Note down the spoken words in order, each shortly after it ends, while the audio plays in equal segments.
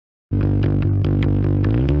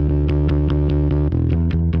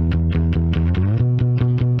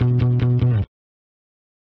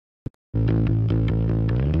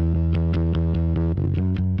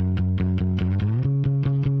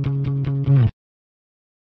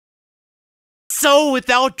so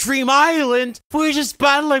without Dream Island, we're just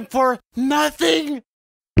battling for nothing.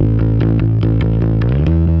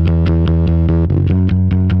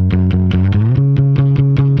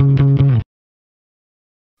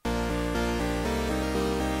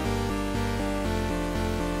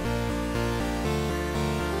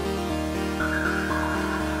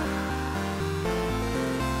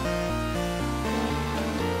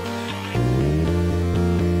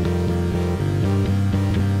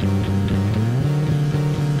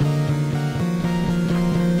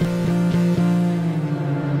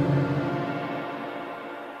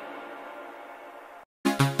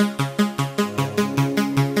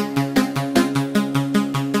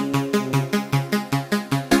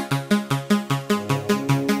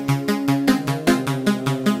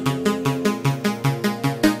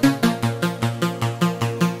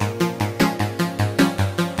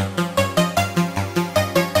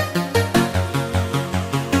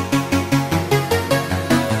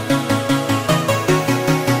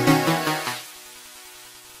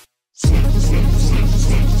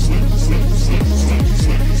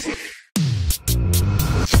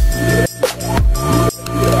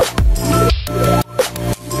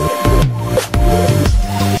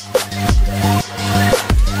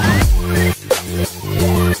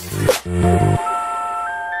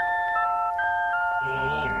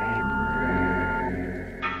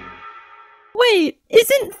 Wait,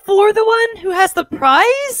 isn't 4 the one who has the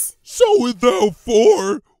prize? So without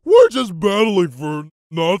 4, we're just battling for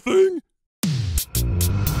nothing?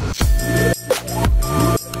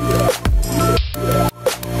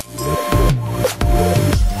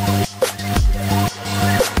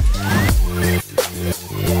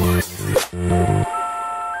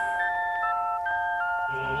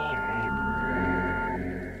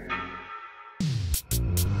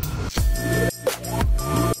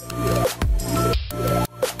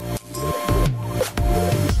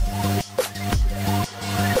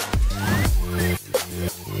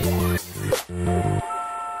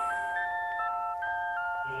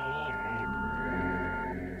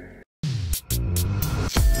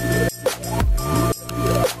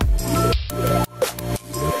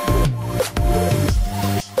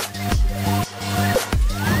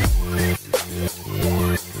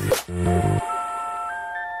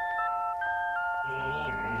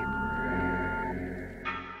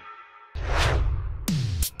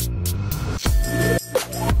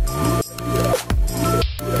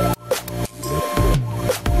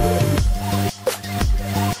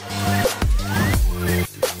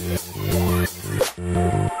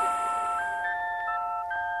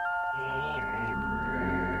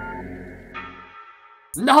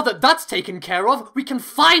 Now that that's taken care of, we can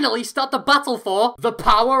finally start the battle for the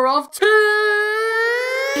power of 2!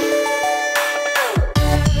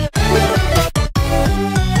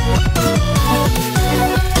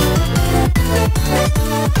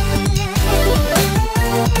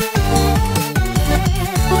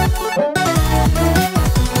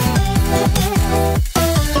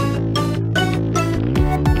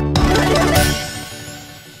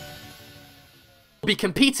 Be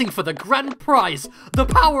competing for the grand prize, the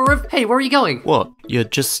power of— Hey, where are you going? What? You're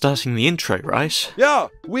just starting the intro, right? Yeah,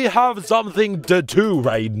 we have something to do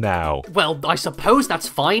right now. Well, I suppose that's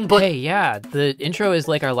fine, but— Hey, yeah, the intro is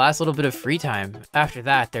like our last little bit of free time. After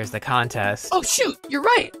that, there's the contest. Oh shoot, you're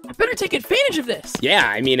right. I better take advantage of this. Yeah,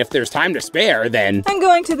 I mean, if there's time to spare, then... I'm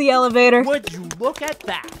going to the elevator. Would you look at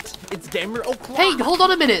that? It's damn near o'clock. Hey, hold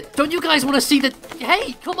on a minute! Don't you guys want to see the—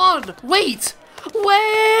 Hey, come on! Wait! Wait!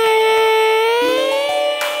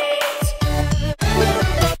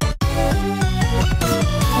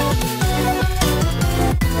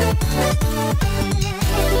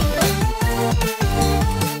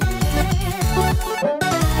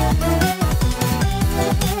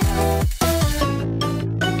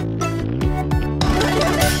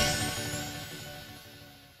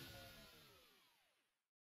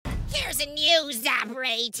 Here's a new Zapper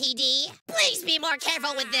ATD. Please be more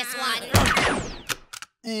careful with this one.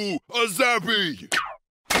 Ooh, a zappy!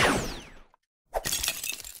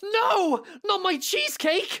 No! Not my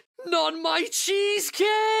cheesecake! Not my cheesecake!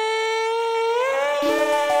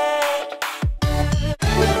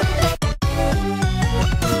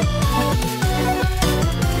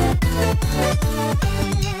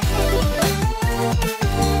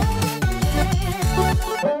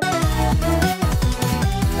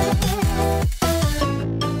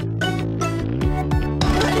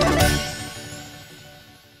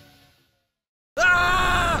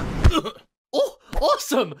 Oh,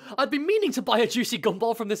 awesome! I'd been meaning to buy a juicy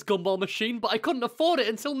gumball from this gumball machine, but I couldn't afford it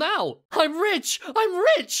until now. I'm rich! I'm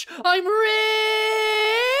rich! I'm rich!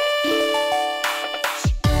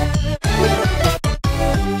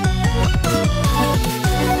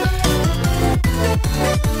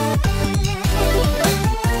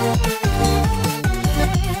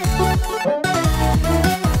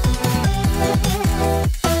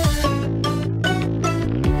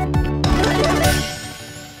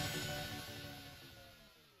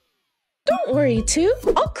 You two?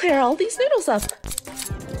 I'll clear all these noodles up.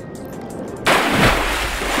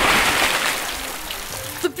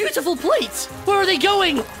 The beautiful plates! Where are they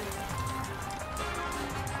going?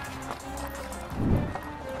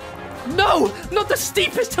 No! Not the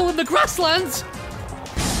steepest hill in the grasslands!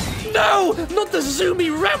 No! Not the zoomy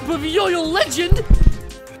ramp of Yo-Yo Legend!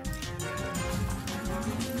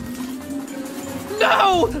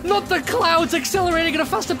 No! Not the clouds accelerating at a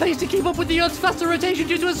faster pace to keep up with the Earth's faster rotation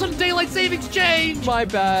due to a sudden daylight savings change! My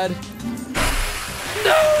bad.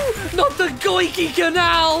 No! Not the Goiki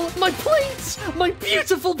Canal! My plates! My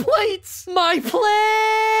beautiful plates! My plates!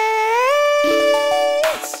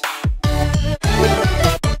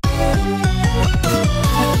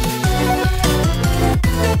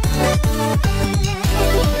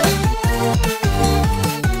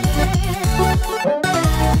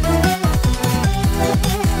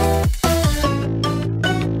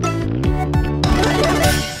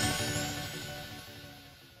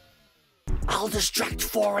 I'll distract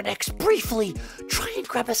Foreign X briefly. Try and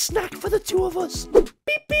grab a snack for the two of us. Beep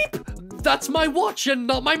beep! That's my watch and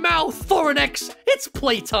not my mouth! Foreign X, it's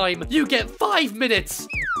playtime! You get 5 minutes!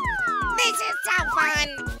 This is so fun!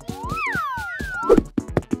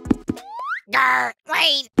 Grr,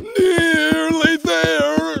 wait! Nearly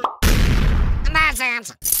there! That's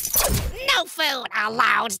it! No food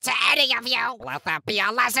allowed to any of you! Let that be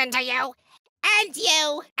a lesson to you! And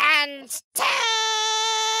you! And two!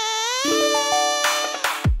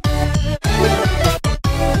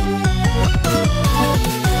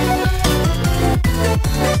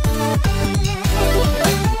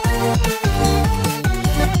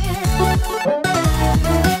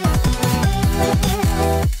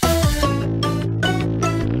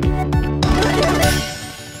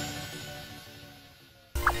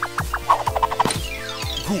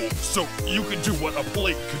 Cool, so you can do what a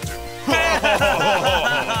plate can do.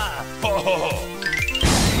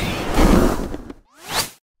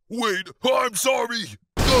 Wait, I'm sorry.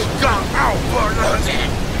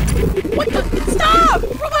 What the? Stop!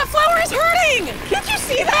 Robot Flower is hurting! Can't you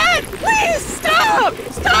see that? Please, stop!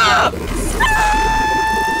 Stop! Stop!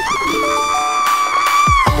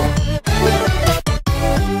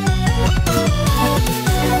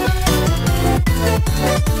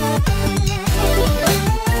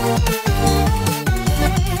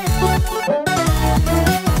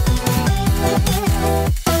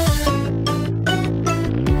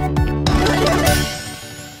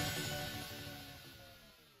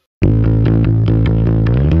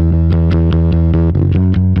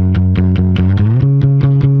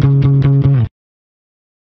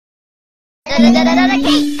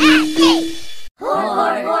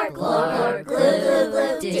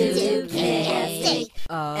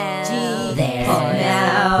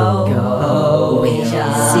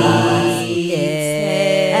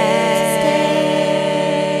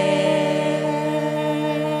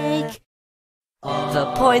 The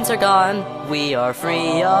points are gone, we are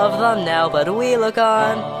free of them now, but we look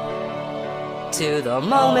on to the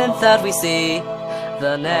moment that we see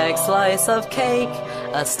the next slice of cake,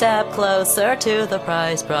 a step closer to the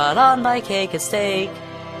prize brought on by Cake and Steak.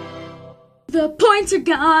 The points are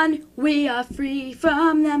gone, we are free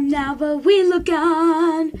from them now, but we look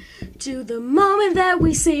on to the moment that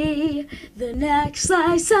we see the next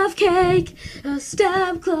slice of cake, a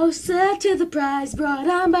step closer to the prize brought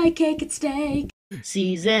on by Cake and Steak.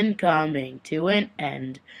 Season coming to an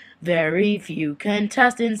end, very few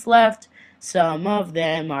contestants left, some of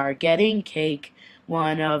them are getting cake,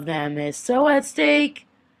 one of them is so at stake,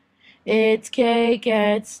 it's Cake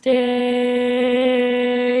at Steak.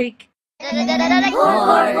 The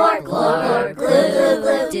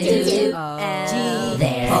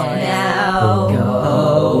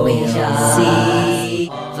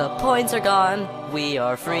points are gone, we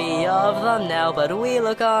are free of them now, but we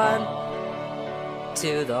look on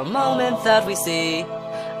to the moment that we see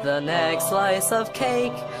the next slice of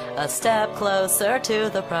cake, a step closer to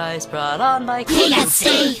the prize brought on by Cake and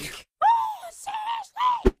Steak.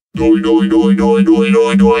 Doi doi doi doi doi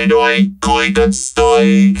doi doi doi, Cake and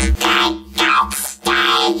Steak.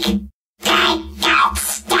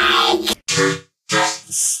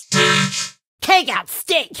 Cake out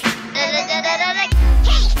steak!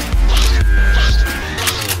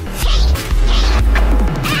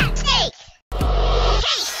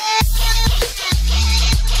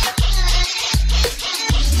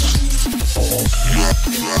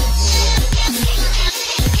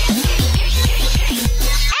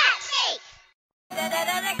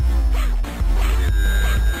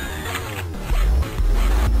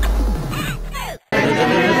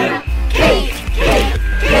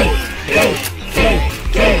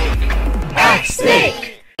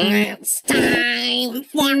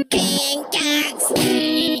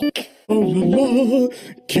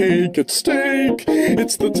 cake at stake.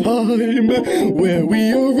 It's the time where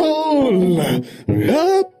we are all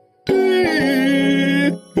happy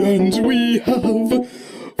and we have fun.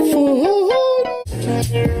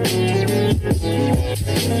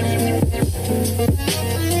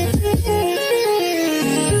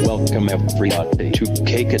 Welcome everybody to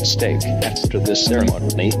Cake at Stake. After this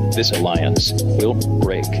ceremony, this alliance will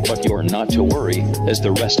break. But you're not to worry, as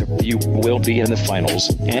the rest of you will be in the finals,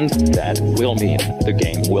 and that will mean the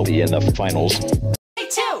game will be in the finals.